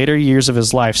spend the later years of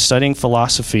his life studying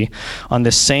philosophy on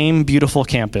this same beautiful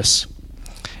campus.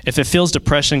 If it feels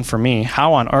depressing for me,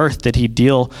 how on earth did he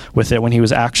deal with it when he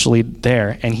was actually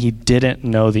there and he didn't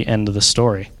know the end of the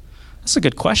story? That's a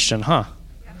good question, huh?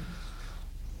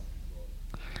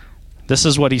 This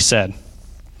is what he said.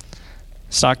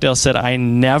 Stockdale said, "I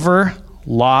never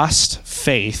lost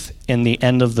faith in the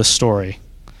end of the story."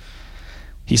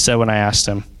 He said when I asked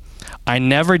him, "I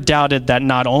never doubted that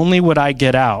not only would I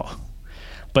get out,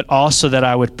 but also that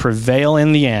I would prevail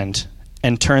in the end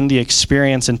and turn the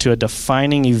experience into a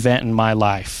defining event in my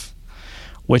life,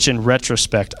 which in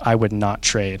retrospect I would not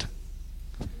trade."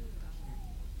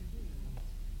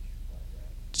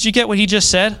 Did you get what he just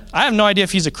said? I have no idea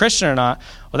if he's a Christian or not.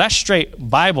 Well, that's straight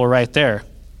Bible right there.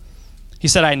 He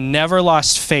said, "I never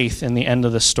lost faith in the end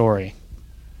of the story.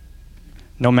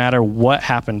 No matter what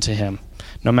happened to him,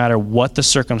 no matter what the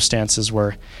circumstances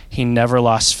were, he never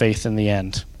lost faith in the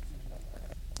end."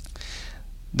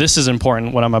 This is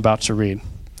important, what I'm about to read.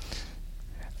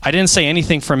 I didn't say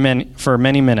anything for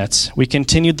many minutes. We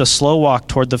continued the slow walk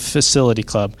toward the facility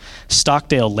club,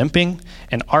 Stockdale limping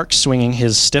and arc-swinging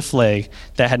his stiff leg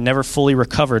that had never fully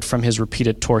recovered from his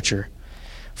repeated torture.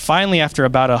 Finally, after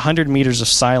about 100 meters of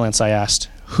silence, I asked,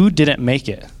 "Who didn't make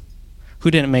it?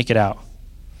 Who didn't make it out?"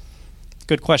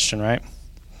 Good question, right?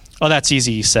 "Oh, that's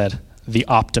easy," he said. "The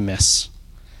optimists."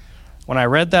 When I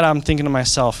read that, I'm thinking to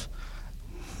myself,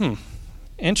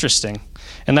 interesting.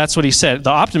 And that's what he said. The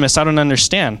optimists, I don't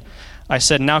understand. I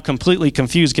said, now completely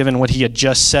confused given what he had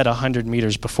just said 100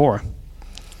 meters before.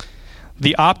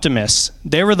 The optimists,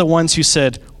 they were the ones who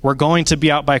said, we're going to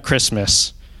be out by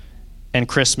Christmas, and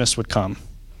Christmas would come,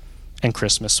 and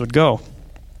Christmas would go.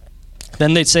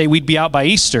 Then they'd say we'd be out by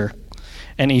Easter,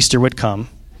 and Easter would come,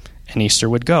 and Easter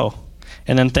would go.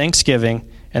 And then Thanksgiving,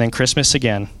 and then Christmas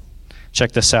again.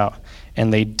 Check this out.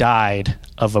 And they died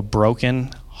of a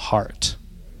broken heart.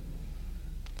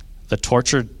 The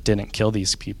torture didn't kill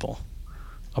these people.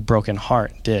 A broken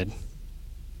heart did.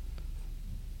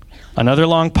 Another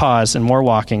long pause and more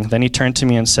walking. Then he turned to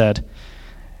me and said,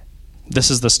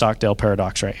 this is the Stockdale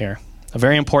paradox right here. A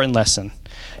very important lesson.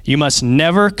 You must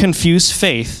never confuse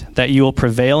faith that you will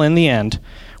prevail in the end,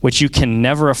 which you can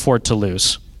never afford to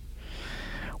lose,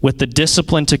 with the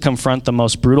discipline to confront the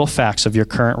most brutal facts of your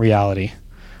current reality,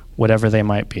 whatever they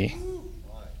might be.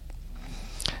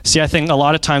 See, I think a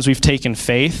lot of times we've taken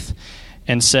faith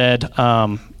and said,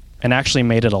 and actually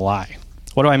made it a lie.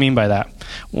 What do I mean by that?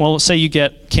 Well, say you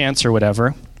get cancer or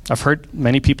whatever. I've heard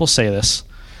many people say this,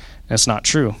 and it's not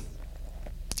true.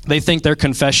 They think their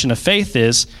confession of faith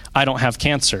is, I don't have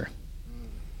cancer.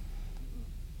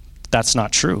 That's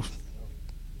not true.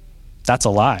 That's a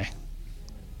lie.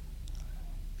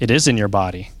 It is in your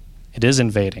body. It is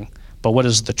invading. But what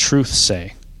does the truth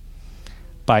say?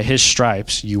 By his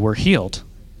stripes, you were healed.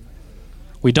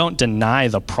 We don't deny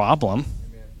the problem.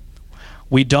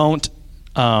 We don't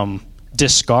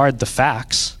discard the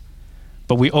facts,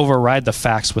 but we override the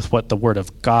facts with what the Word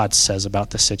of God says about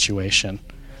the situation.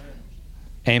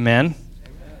 Amen?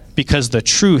 Because the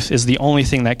truth is the only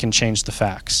thing that can change the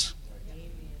facts.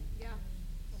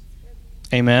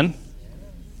 Amen?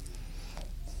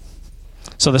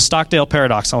 So the Stockdale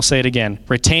paradox, I'll say it again.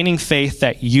 Retaining faith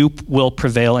that you will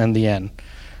prevail in the end.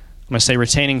 I'm going to say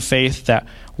retaining faith that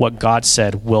what God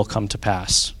said will come to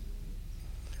pass.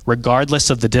 Regardless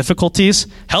of the difficulties,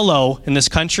 in this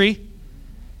country.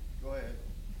 Go ahead.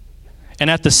 And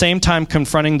at the same time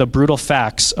confronting the brutal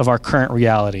facts of our current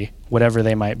reality, whatever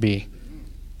they might be.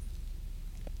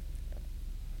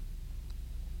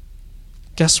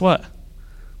 Guess what?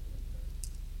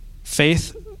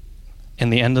 Faith in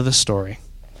the end of the story.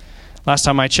 Last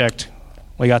time I checked,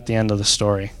 we got the end of the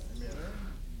story.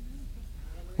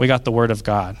 We got the Word of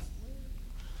God.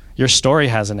 Your story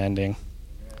has an ending.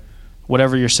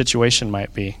 Whatever your situation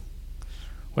might be,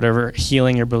 whatever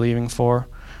healing you're believing for,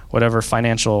 whatever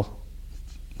financial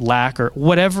lack or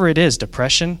whatever it is,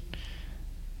 depression,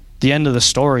 the end of the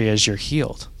story is you're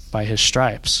healed by his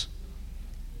stripes.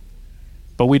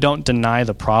 But we don't deny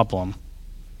the problem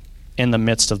in the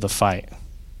midst of the fight.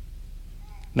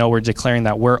 No, we're declaring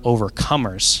that we're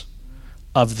overcomers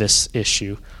of this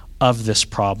issue, of this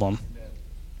problem.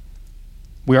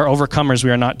 We are overcomers,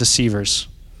 we are not deceivers.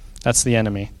 That's the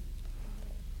enemy.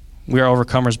 We are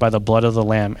overcomers by the blood of the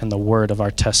Lamb and the word of our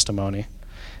testimony.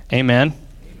 Amen?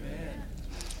 Amen.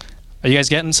 Are you guys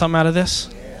getting something out of this?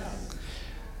 Yeah.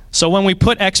 So when we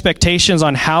put expectations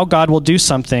on how God will do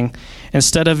something,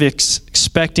 instead of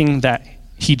expecting that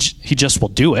he just will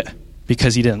do it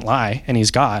because he didn't lie and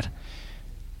he's God,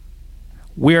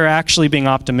 we are actually being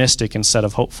optimistic instead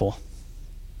of hopeful.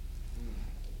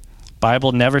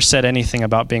 Bible never said anything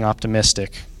about being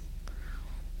optimistic.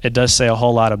 It does say a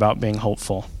whole lot about being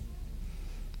hopeful.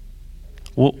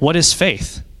 What is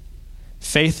faith?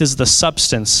 Faith is the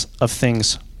substance of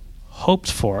things hoped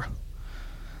for,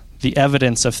 the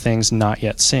evidence of things not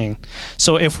yet seen.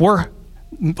 So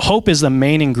hope is the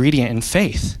main ingredient in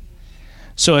faith.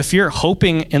 So if you're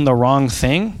hoping in the wrong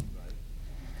thing,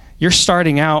 you're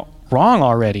starting out wrong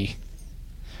already.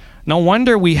 No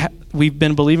wonder we've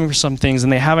been believing for some things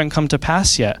and they haven't come to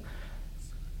pass yet.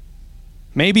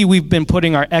 Maybe we've been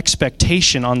putting our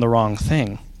expectation on the wrong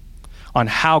thing, on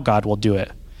how God will do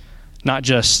it, not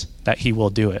just that he will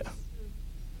do it.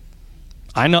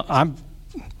 I know I'm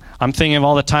thinking of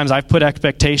all the times I've put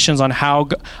expectations on how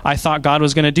I thought God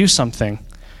was going to do something.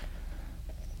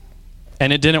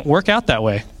 And it didn't work out that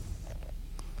way.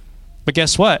 But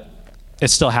guess what? It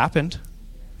still happened.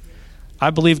 I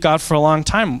believed God for a long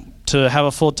time to have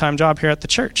a full-time job here at the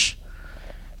church.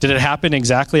 Did it happen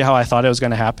exactly how I thought it was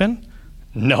going to happen?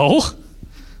 No.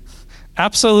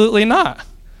 Absolutely not.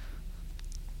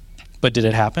 But did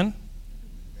it happen?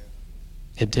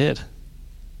 It did.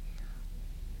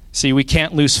 See, we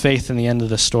can't lose faith in the end of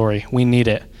the story. We need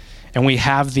it. And we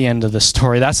have the end of the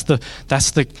story. That's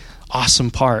the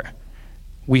awesome part.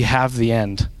 We have the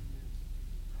end.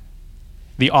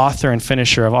 The author and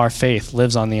finisher of our faith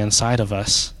lives on the inside of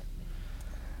us.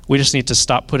 We just need to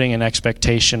stop putting an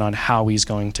expectation on how he's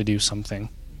going to do something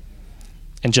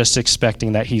and just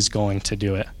expecting that he's going to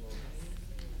do it.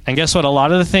 And guess what? A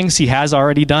lot of the things he has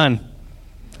already done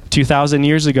 2,000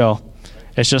 years ago.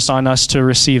 It's just on us to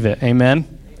receive it.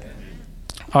 Amen?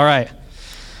 All right.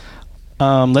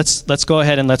 Let's go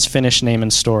ahead and let's finish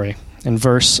Naaman's story in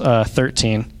verse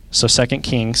 13. So 2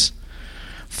 Kings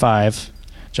 5.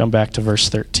 Jump back to verse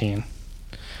 13.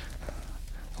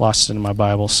 Lost it in my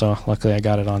Bible, so luckily I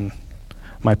got it on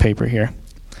my paper here.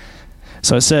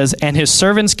 So it says, "And his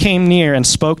servants came near and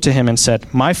spoke to him and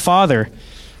said, 'My father,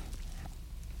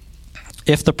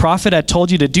 if the prophet had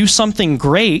told you to do something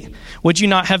great, would you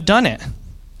not have done it?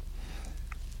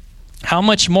 How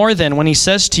much more then when he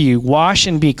says to you, wash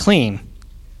and be clean?'"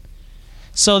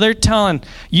 So they're telling,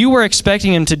 you were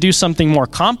expecting him to do something more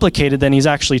complicated than he's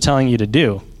actually telling you to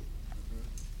do.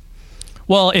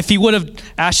 Well, if he would have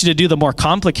asked you to do the more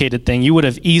complicated thing, you would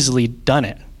have easily done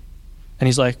it. And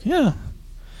he's like, yeah,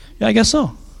 I guess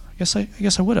so. I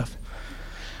guess I would have.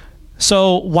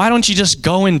 So why don't you just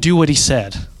go and do what he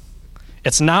said?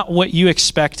 It's not what you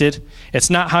expected. It's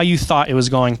not how you thought it was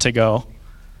going to go.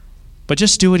 But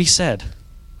just do what he said.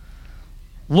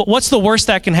 What's the worst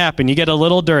that can happen? You get a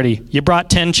little dirty. You brought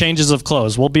 10 changes of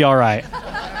clothes. We'll be all right.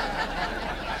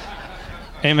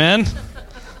 Amen?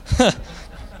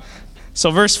 So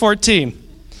verse 14.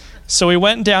 "So he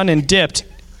went down and dipped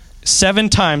 7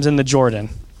 times in the Jordan,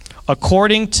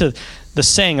 according to the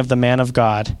saying of the man of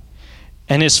God.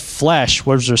 And his flesh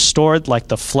was restored like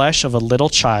the flesh of a little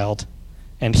child,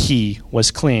 and he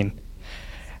was clean."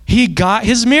 He got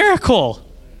his miracle.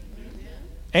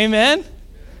 Amen?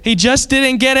 He just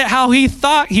didn't get it how he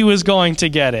thought he was going to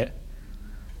get it.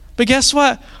 But guess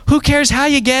what? Who cares how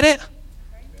you get it?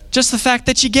 Just the fact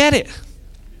that you get it.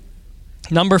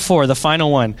 Number 4, the final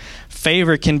one.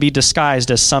 Favor can be disguised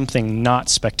as something not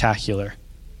spectacular.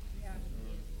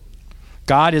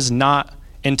 God is not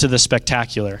into the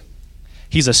spectacular.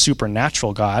 He's a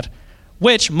supernatural God,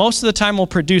 which most of the time will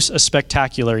produce a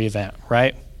spectacular event,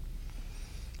 right?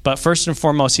 But first and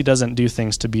foremost, he doesn't do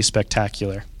things to be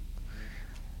spectacular.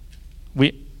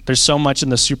 There's so much in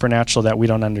the supernatural that we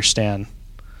don't understand.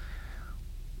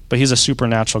 But he's a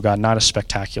supernatural God, not a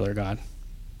spectacular God.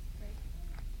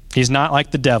 He's not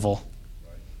like the devil.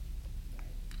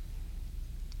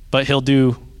 But he'll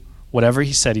do whatever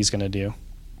he said he's going to do,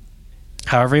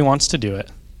 however he wants to do it,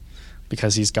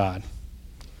 because he's God.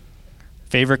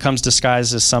 Favor comes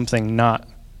disguised as something not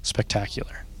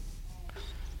spectacular.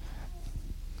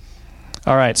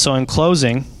 All right, so in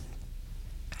closing,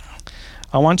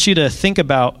 I want you to think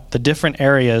about the different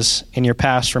areas in your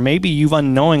past where maybe you've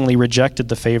unknowingly rejected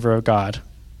the favor of God.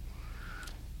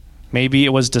 Maybe it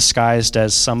was disguised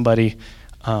as somebody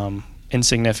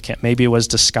insignificant. Maybe it was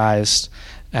disguised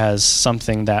as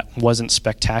something that wasn't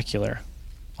spectacular.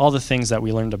 All the things that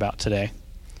we learned about today.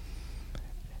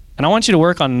 And I want you to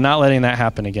work on not letting that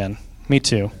happen again. Me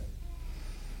too.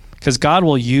 Because God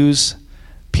will use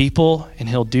people and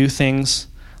he'll do things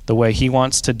the way he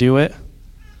wants to do it.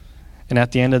 And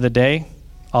at the end of the day,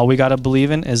 all we got to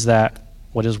believe in is that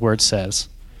what his word says.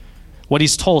 What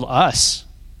he's told us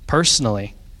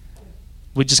personally.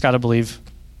 We just got to believe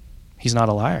he's not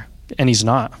a liar. And he's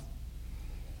not.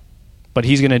 But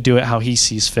he's going to do it how he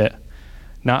sees fit,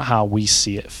 not how we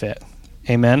see it fit.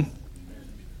 Amen?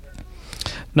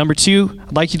 Number 2,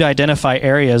 I'd like you to identify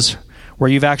areas where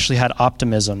you've actually had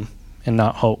optimism and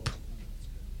not hope.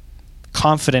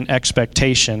 Confident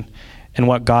expectation in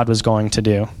what God was going to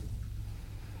do.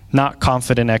 Not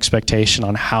confident expectation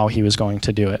on how he was going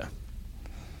to do it.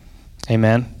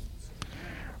 Amen?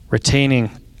 Retaining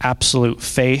absolute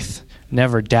faith,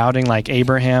 never doubting like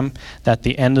Abraham that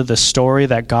the end of the story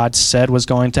that God said was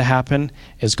going to happen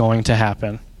is going to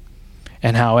happen.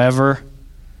 And however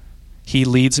he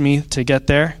leads me to get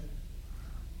there,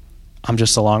 I'm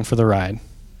just along for the ride.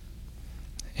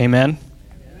 Amen?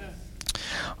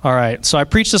 All right, so I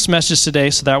preached this message today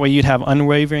so that way you'd have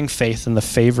unwavering faith in the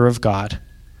favor of God.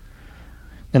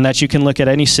 And that you can look at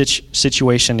any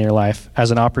situation in your life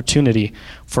as an opportunity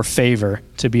for favor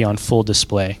to be on full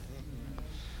display.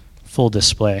 Full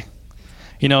display.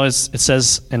 You know, it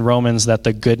says in Romans that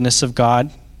the goodness of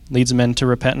God leads men to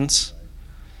repentance.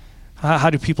 How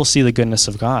do people see the goodness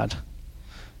of God?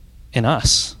 In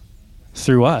us.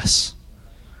 Through us.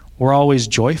 We're always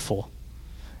joyful.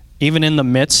 Even in the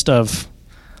midst of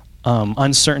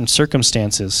uncertain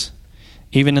circumstances.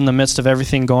 Even in the midst of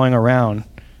everything going around.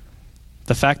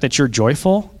 The fact that you're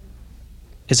joyful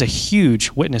is a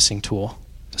huge witnessing tool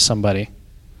to somebody.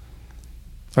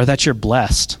 Or that you're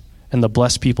blessed, and the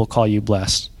blessed people call you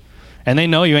blessed. And they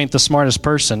know you ain't the smartest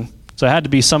person, so it had to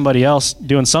be somebody else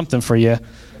doing something for you.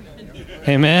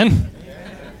 Amen?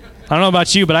 I don't know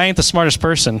about you, but I ain't the smartest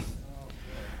person.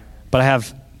 But I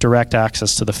have direct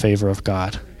access to the favor of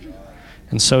God.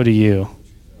 And so do you.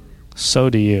 So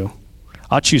do you.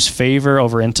 I'll choose favor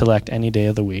over intellect any day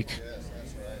of the week.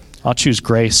 I'll choose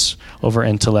grace over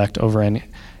intellect,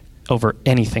 over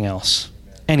anything else,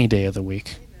 any day of the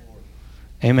week.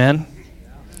 Amen?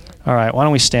 All right, why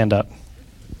don't we stand up?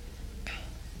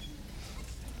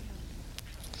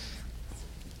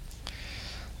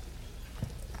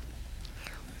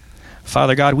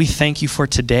 Father God, we thank you for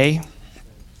today.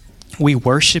 We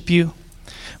worship you.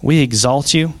 We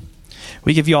exalt you.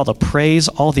 We give you all the praise,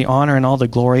 all the honor, and all the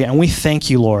glory. And we thank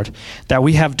you, Lord, that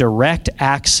we have direct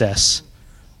access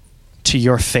to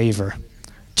your favor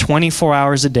 24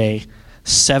 hours a day,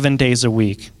 7 days a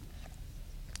week.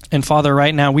 And Father,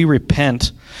 right now we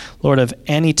repent, Lord, of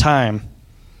any time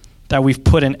that we've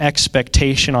put an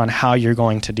expectation on how you're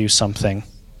going to do something.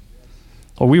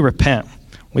 Lord, we repent.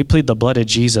 We plead the blood of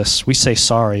Jesus. We say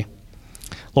sorry.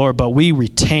 Lord, but we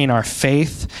retain our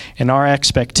faith and our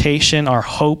expectation, our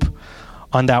hope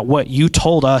on that what you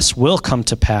told us will come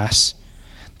to pass.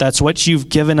 That's what you've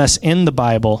given us in the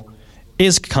Bible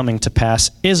is coming to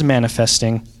pass, is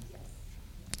manifesting.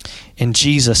 In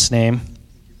Jesus' name.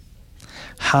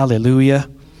 Hallelujah.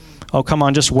 Oh, come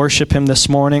on, just worship him this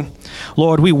morning.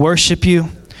 Lord, we worship you.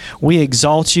 We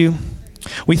exalt you.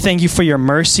 We thank you for your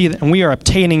mercy, and we are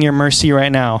obtaining your mercy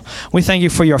right now. We thank you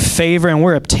for your favor, and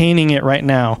we're obtaining it right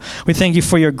now. We thank you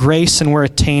for your grace, and we're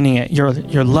attaining it,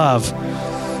 your love.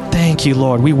 Thank you,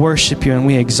 Lord. We worship you, and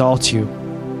we exalt you.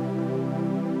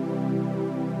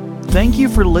 Thank you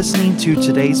for listening to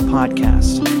today's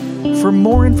podcast. For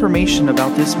more information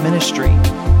about this ministry,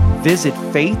 visit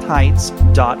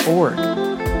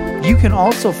faithheights.org. You can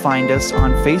also find us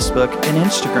on Facebook and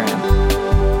Instagram.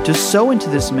 To sow into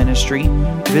this ministry,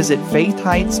 visit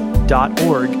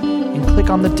faithheights.org and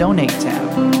click on the Donate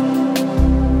tab.